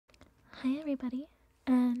Hi everybody,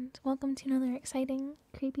 and welcome to another exciting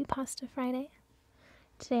Creepypasta Friday.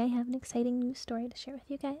 Today I have an exciting news story to share with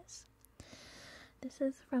you guys. This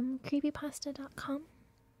is from KittyKatGaming,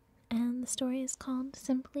 and the story is called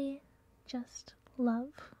Simply Just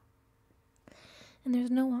Love. And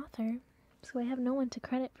there's no author, so I have no one to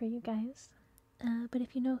credit for you guys. But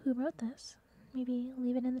if you know who wrote this, maybe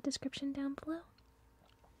leave it in the description down below.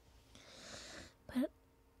 But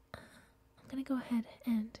I'm gonna go ahead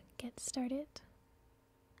and get started.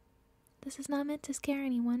 This is not meant to scare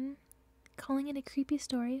anyone. Calling it a creepy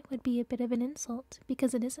story would be a bit of an insult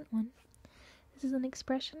because it isn't one. This is an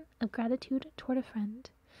expression of gratitude toward a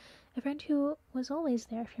friend who was always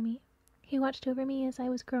there for me. He watched over me as I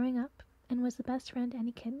was growing up and was the best friend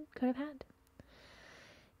any kid could have had.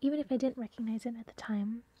 Even if I didn't recognize it at the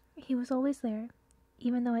time, he was always there,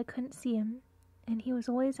 even though I couldn't see him, and he was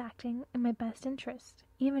always acting in my best interest,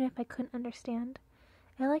 even if I couldn't understand.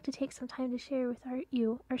 I like to take some time to share with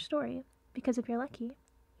our story, because if you're lucky,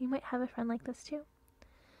 you might have a friend like this too.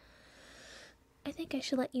 I think I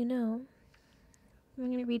should let you know.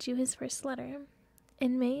 I'm going to read you his first letter.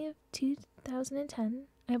 In May of 2010,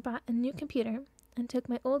 I bought a new computer and took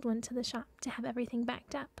my old one to the shop to have everything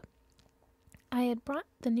backed up. I had brought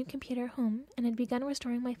the new computer home and had begun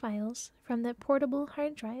restoring my files from the portable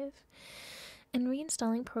hard drive and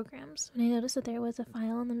reinstalling programs when I noticed that there was a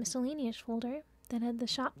file in the miscellaneous folder that the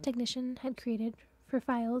shop technician had created for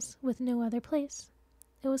files with no other place.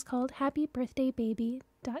 It was called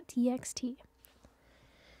happybirthdaybaby.txt.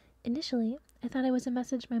 Initially, I thought it was a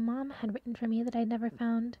message my mom had written for me that I'd never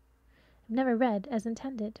read as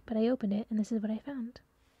intended, but I opened it and this is what I found.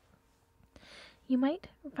 You might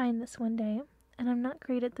find this one day, and I'm not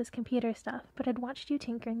great at this computer stuff, but I'd watched you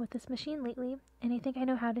tinkering with this machine lately, and I think I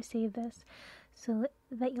know how to save this so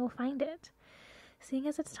that you'll find it. Seeing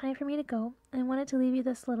as it's time for me to go, I wanted to leave you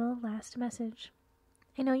this little last message.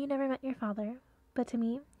 I know you never met your father, but to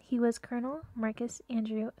me, he was Colonel Marcus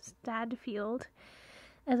Andrew Stadfield,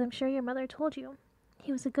 as I'm sure your mother told you.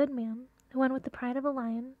 He was a good man, one with the pride of a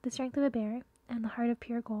lion, the strength of a bear, and the heart of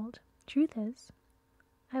pure gold. Truth is,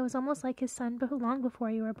 I was almost like his son long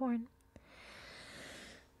before you were born.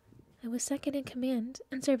 I was second in command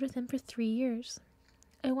and served with him for 3 years.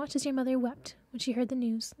 I watched as your mother wept when she heard the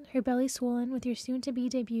news, her belly swollen with your soon-to-be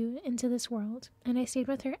debut into this world, and I stayed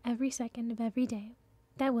with her every second of every day.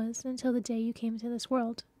 That was until the day you came into this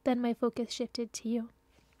world. Then my focus shifted to you.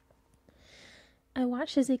 I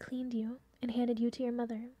watched as they cleaned you and handed you to your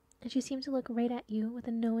mother, and she seemed to look right at you with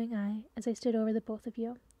a knowing eye as I stood over the both of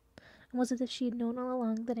you. It was as if she had known all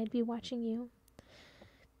along that I'd be watching you.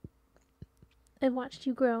 I've watched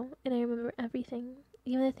you grow, and I remember everything,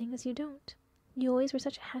 even the things you don't. You always were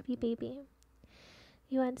such a happy baby.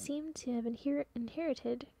 You had seemed to have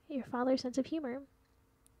inherited your father's sense of humor.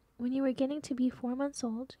 When you were getting to be 4 months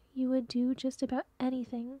old, you would do just about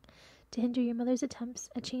anything to hinder your mother's attempts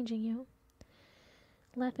at changing you.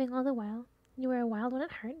 Laughing all the while, you were a wild one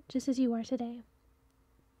at heart, just as you are today.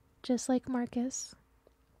 Just like Marcus.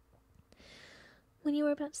 When you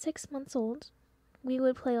were about 6 months old, we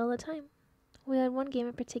would play all the time. We had one game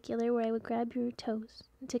in particular where I would grab your toes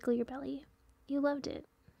and tickle your belly. You loved it.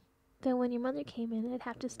 Though when your mother came in, I'd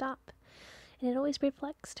have to stop, and it always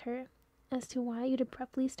perplexed her as to why you'd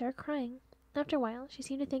abruptly start crying. After a while, she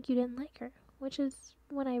seemed to think you didn't like her, which is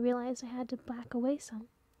when I realized I had to back away some.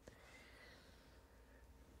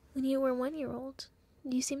 When you were 1 year old,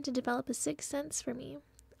 you seemed to develop a sixth sense for me.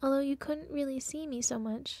 Although you couldn't really see me so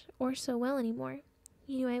much, or so well anymore,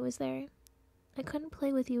 you knew I was there. I couldn't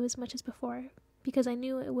play with you as much as before, because I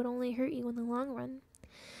knew it would only hurt you in the long run,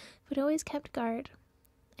 but I always kept guard.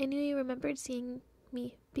 I knew you remembered seeing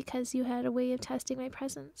me because you had a way of testing my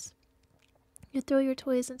presence. You'd throw your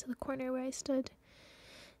toys into the corner where I stood,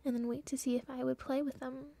 and then wait to see if I would play with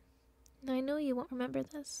them. Now I know you won't remember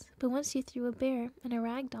this, but once you threw a bear and a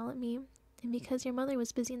rag doll at me, and because your mother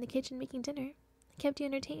was busy in the kitchen making dinner, I kept you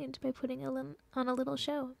entertained by putting on a little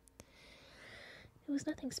show. It was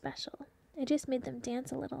nothing special. I just made them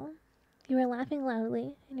dance a little. You were laughing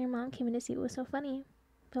loudly, and your mom came in to see what was so funny.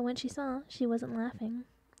 But when she saw, she wasn't laughing.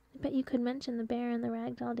 I bet you could mention the bear and the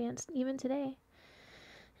rag doll dance even today,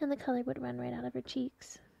 and the color would run right out of her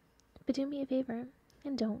cheeks. But do me a favor,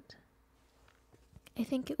 and don't. I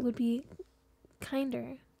think it would be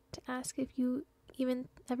kinder to ask if you even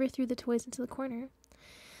ever threw the toys into the corner.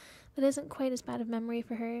 That isn't quite as bad of memory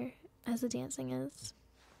for her as the dancing is.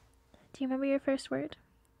 Do you remember your first word?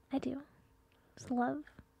 I do. It's love.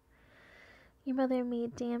 Your mother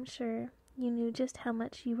made damn sure you knew just how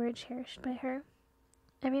much you were cherished by her.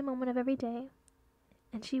 Every moment of every day.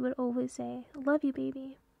 And she would always say, "Love you,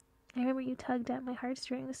 baby." I remember you tugged at my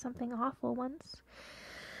heartstrings something awful once.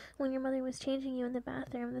 When your mother was changing you in the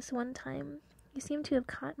bathroom this one time, you seemed to have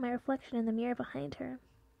caught my reflection in the mirror behind her,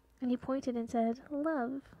 and you pointed and said,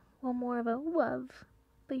 "Love," well, more of a "wove,"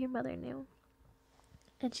 but your mother knew.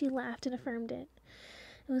 And she laughed and affirmed it.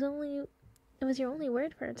 It was your only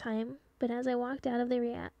word for a time, but as I walked out of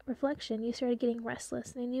the reflection, you started getting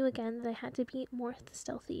restless, and I knew again that I had to be more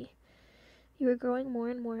stealthy. You were growing more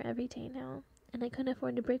and more every day now, and I couldn't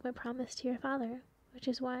afford to break my promise to your father, which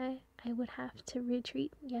is why I would have to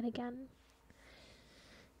retreat yet again.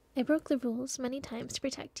 I broke the rules many times to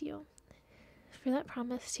protect you, for that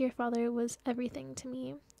promise to your father was everything to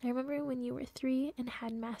me. I remember when you were 3 and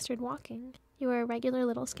had mastered walking. You were a regular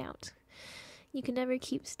little scout. You could never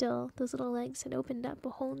keep still. Those little legs had opened up a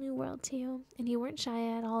whole new world to you, and you weren't shy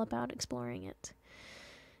at all about exploring it.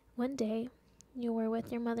 One day, you were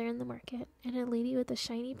with your mother in the market, and a lady with a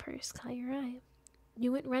shiny purse caught your eye.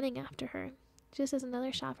 You went running after her, just as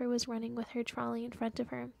another shopper was running with her trolley in front of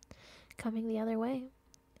her, coming the other way.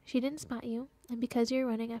 She didn't spot you, and because you were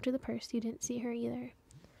running after the purse, you didn't see her either.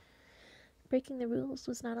 Breaking the rules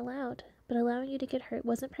was not allowed, but allowing you to get hurt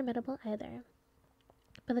wasn't permissible either.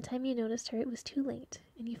 By the time you noticed her, it was too late,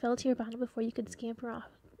 and you fell to your bottom before you could scamper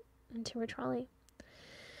off into her trolley.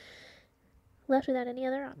 Left without any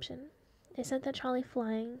other option, I sent that trolley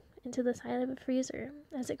flying into the side of a freezer.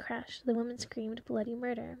 As it crashed, the woman screamed bloody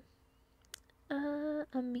murder.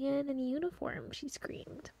 A man in uniform," she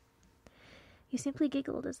screamed. You simply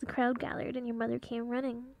giggled as the crowd gathered and your mother came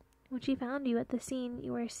running. When she found you at the scene,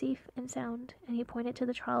 you were safe and sound, and you pointed to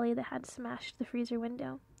the trolley that had smashed the freezer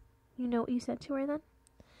window. You know what you said to her then?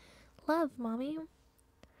 "Love, Mommy."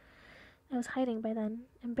 I was hiding by then,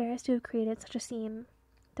 embarrassed to have created such a scene,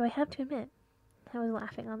 though I have to admit, I was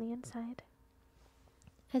laughing on the inside.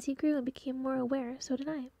 As you grew and became more aware, so did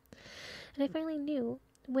I, and I finally knew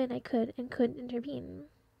when I could and couldn't intervene.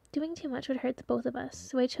 Doing too much would hurt the both of us,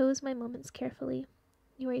 so I chose my moments carefully.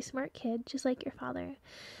 You were a smart kid, just like your father,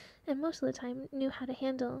 and most of the time knew how to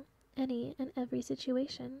handle any and every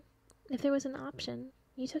situation. If there was an option,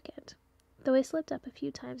 you took it. Though I slipped up a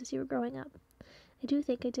few times as you were growing up, I do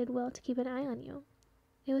think I did well to keep an eye on you.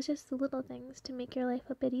 It was just the little things to make your life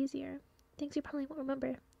a bit easier. Things you probably won't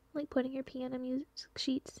remember, like putting your piano music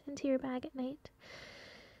sheets into your bag at night,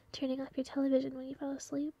 turning off your television when you fell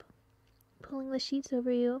asleep, pulling the sheets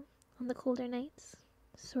over you on the colder nights,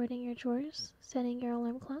 sorting your drawers, setting your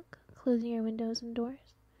alarm clock, closing your windows and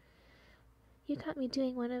doors. You caught me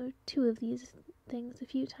doing one or two of these things a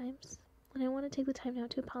few times, and I want to take the time now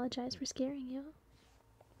to apologize for scaring you.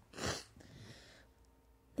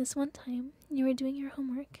 This one time, you were doing your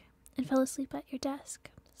homework and fell asleep at your desk,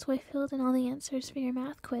 so I filled in all the answers for your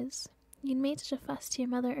math quiz. You'd made such a fuss to your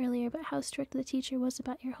mother earlier about how strict the teacher was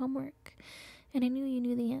about your homework, and I knew you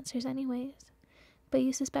knew the answers anyways. But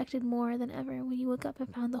you suspected more than ever when you woke up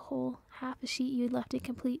and found the whole half a sheet you had left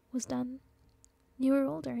incomplete was done. You were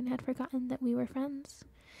older and had forgotten that we were friends.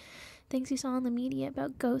 Things you saw in the media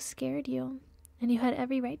about ghosts scared you, and you had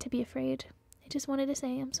every right to be afraid. I just wanted to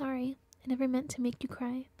say I'm sorry. I never meant to make you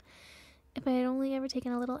cry. If I had only ever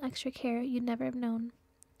taken a little extra care, you'd never have known.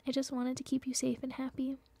 I just wanted to keep you safe and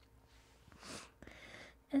happy.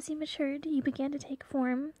 As you matured, you began to take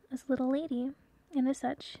form as a little lady, and as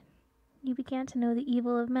such, you began to know the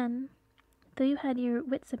evil of men. Though you had your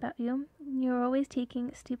wits about you, you were always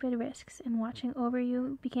taking stupid risks, and watching over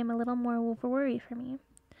you became a little more of a worry for me.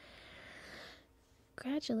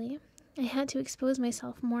 Gradually, I had to expose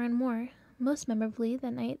myself more and more. Most memorably,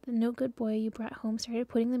 that night the no-good boy you brought home started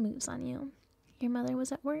putting the moves on you. Your mother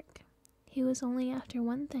was at work. He was only after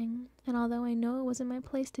one thing, and although I know it wasn't my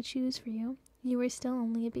place to choose for you, you were still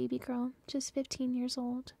only a baby girl, just 15 years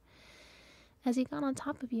old. As he got on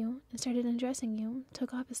top of you and started undressing you,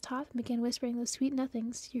 took off his top and began whispering those sweet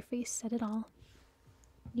nothings, your face said it all.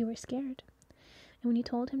 You were scared, and when you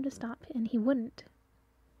told him to stop, and he wouldn't,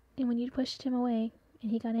 and when you pushed him away,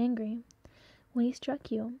 and he got angry, when he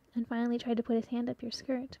struck you and finally tried to put his hand up your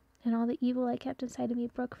skirt, and all the evil I kept inside of me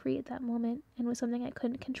broke free at that moment and was something I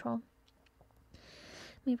couldn't control.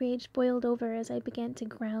 My rage boiled over as I began to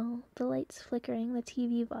growl, the lights flickering, the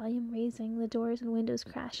TV volume raising, the doors and windows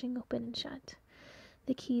crashing open and shut.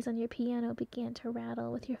 The keys on your piano began to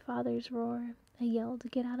rattle with your father's roar. I yelled,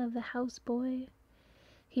 "Get out of the house, boy."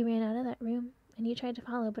 He ran out of that room, and you tried to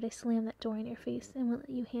follow, but I slammed that door in your face and wouldn't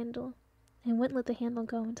let the handle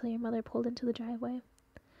go until your mother pulled into the driveway.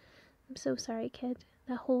 I'm so sorry, kid.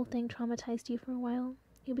 That whole thing traumatized you for a while.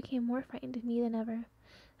 You became more frightened of me than ever,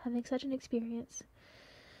 having such an experience.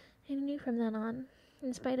 I knew from then on,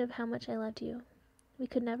 in spite of how much I loved you, we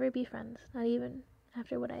could never be friends, not even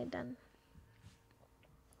after what I had done.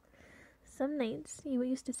 Some nights you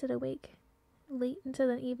used to sit awake late into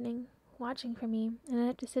the evening, watching for me, and I'd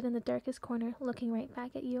have to sit in the darkest corner, looking right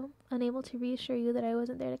back at you, unable to reassure you that I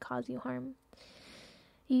wasn't there to cause you harm.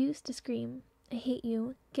 You used to scream, "I hate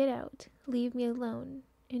you, get out, leave me alone,"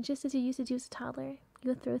 and just as you used to do as a toddler, you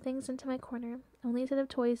would throw things into my corner, only instead of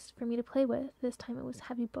toys for me to play with, this time it was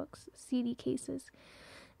heavy books, CD cases,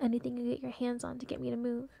 anything you get your hands on to get me to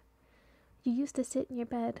move. You used to sit in your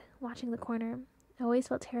bed, watching the corner. I always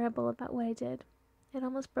felt terrible about what I did. I'd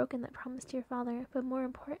almost broken that promise to your father, but more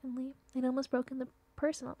importantly, I'd almost broken the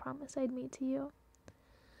personal promise I'd made to you.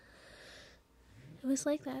 It was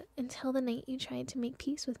like that until the night you tried to make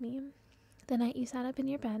peace with me. The night you sat up in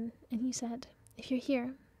your bed and you said, "If you're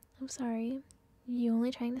here, I'm sorry. You're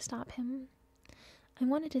only trying to stop him." I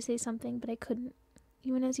wanted to say something, but I couldn't,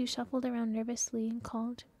 even as you shuffled around nervously and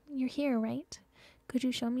called, "You're here, right? Could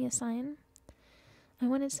you show me a sign?" I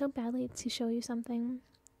wanted so badly to show you something.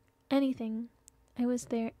 Anything. I was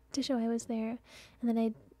there to show I was there, and that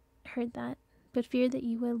I'd heard that, but feared that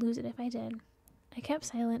you would lose it if I did. I kept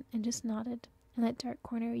silent and just nodded, in that dark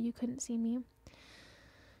corner where you couldn't see me.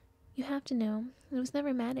 You have to know, I was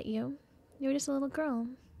never mad at you. You were just a little girl,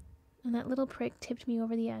 and that little prick tipped me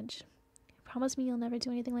over the edge. Promise me you'll never do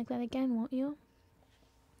anything like that again, won't you?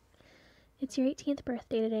 It's your 18th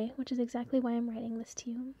birthday today, which is exactly why I'm writing this to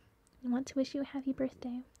you. I want to wish you a happy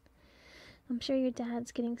birthday. I'm sure your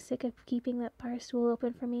dad's getting sick of keeping that bar stool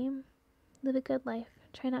open for me. Live a good life.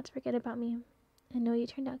 Try not to forget about me. I know you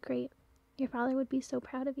turned out great. Your father would be so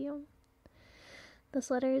proud of you. This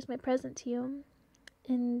letter is my present to you.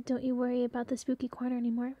 And don't you worry about the spooky corner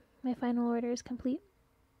anymore. My final order is complete.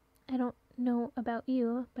 I don't know about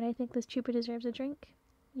you, but I think this trooper deserves a drink.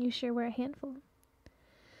 You sure were a handful.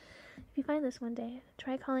 If you find this one day,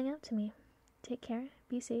 try calling out to me. Take care,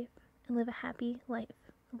 be safe, and live a happy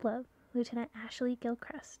life. Love, Lieutenant Ashley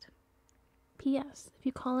Gilchrist. P.S. If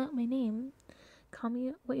you call out my name, call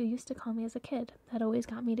me what you used to call me as a kid. That always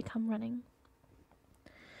got me to come running.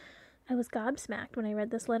 I was gobsmacked when I read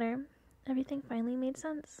this letter. Everything finally made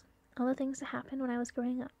sense. All the things that happened when I was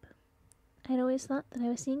growing up. I'd always thought that I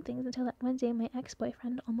was seeing things until that one day my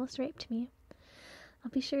ex-boyfriend almost raped me.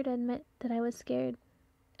 I'll be sure to admit that I was scared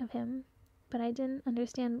of him, but I didn't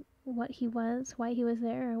understand what he was, why he was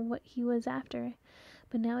there, or what he was after.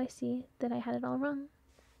 But now I see that I had it all wrong.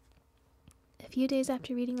 A few days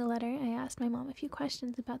after reading the letter, I asked my mom a few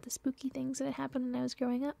questions about the spooky things that had happened when I was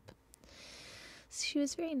growing up. She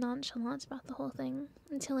was very nonchalant about the whole thing,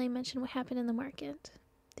 until I mentioned what happened in the market.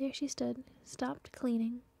 There she stood, stopped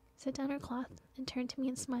cleaning, set down her cloth, and turned to me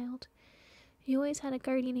and smiled. "You always had a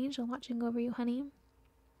guardian angel watching over you, honey.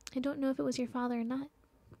 I don't know if it was your father or not,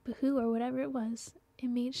 but who or whatever it was, it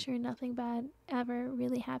made sure nothing bad ever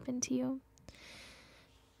really happened to you."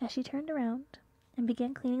 As she turned around and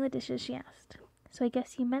began cleaning the dishes, she asked, "So I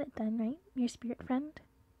guess you met it then, right? Your spirit friend?"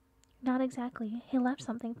 "Not exactly. He left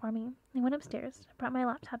something for me. I went upstairs, brought my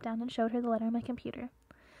laptop down, and showed her the letter on my computer.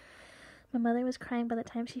 My mother was crying by the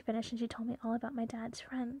time she finished, and she told me all about my dad's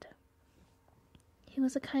friend. He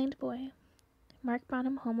was a kind boy. Mark brought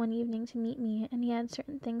him home one evening to meet me, and he had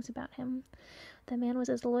certain things about him. The man was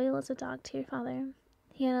as loyal as a dog to your father.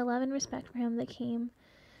 He had a love and respect for him that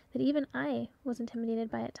even I was intimidated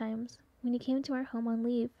by at times. When he came to our home on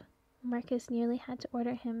leave, Marcus nearly had to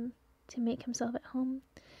order him to make himself at home,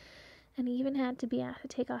 and he even had to be asked to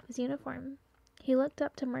take off his uniform. He looked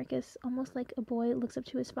up to Marcus almost like a boy looks up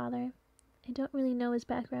to his father. I don't really know his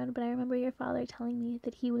background, but I remember your father telling me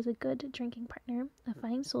that he was a good drinking partner, a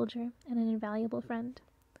fine soldier, and an invaluable friend."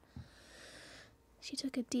 She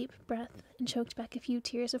took a deep breath and choked back a few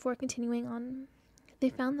tears before continuing on. "They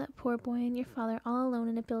found that poor boy and your father all alone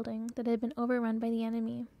in a building that had been overrun by the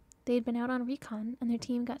enemy. They had been out on recon, and their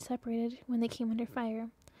team got separated when they came under fire.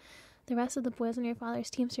 The rest of the boys on your father's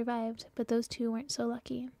team survived, but those two weren't so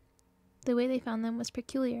lucky. The way they found them was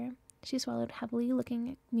peculiar." She swallowed heavily, looking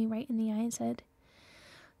at me right in the eye, and said,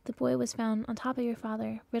 "The boy was found on top of your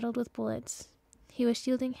father, riddled with bullets. He was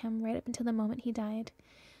shielding him right up until the moment he died.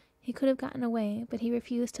 He could have gotten away, but he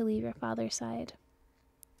refused to leave your father's side."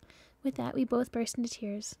 With that, we both burst into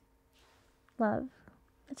tears. Love.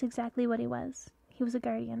 That's exactly what he was. He was a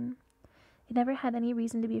guardian. I never had any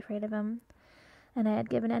reason to be afraid of him, and I had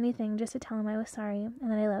given anything just to tell him I was sorry and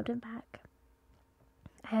that I loved him back.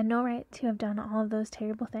 I had no right to have done all of those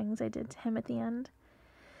terrible things I did to him at the end.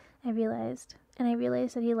 I realized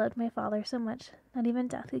that he loved my father so much not even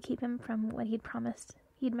death could keep him from what he'd promised,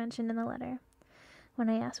 he'd mentioned in the letter. When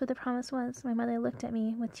I asked what the promise was, my mother looked at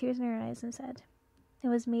me with tears in her eyes and said, "It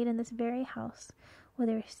was made in this very house where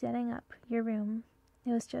they were setting up your room.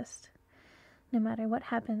 It was just, no matter what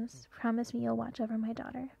happens, promise me you'll watch over my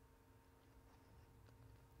daughter."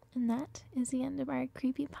 And that is the end of our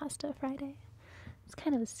Creepypasta Friday. It's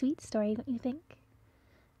kind of a sweet story, don't you think?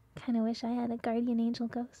 Kind of wish I had a guardian angel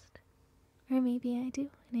ghost. Or maybe I do,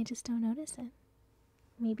 and I just don't notice it.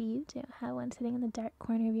 Maybe you do have one sitting in the dark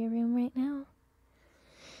corner of your room right now.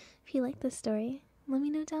 If you like this story, let me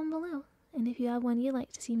know down below. And if you have one you'd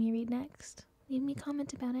like to see me read next, leave me a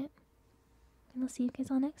comment about it. And I'll see you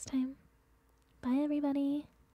guys all next time. Bye, everybody.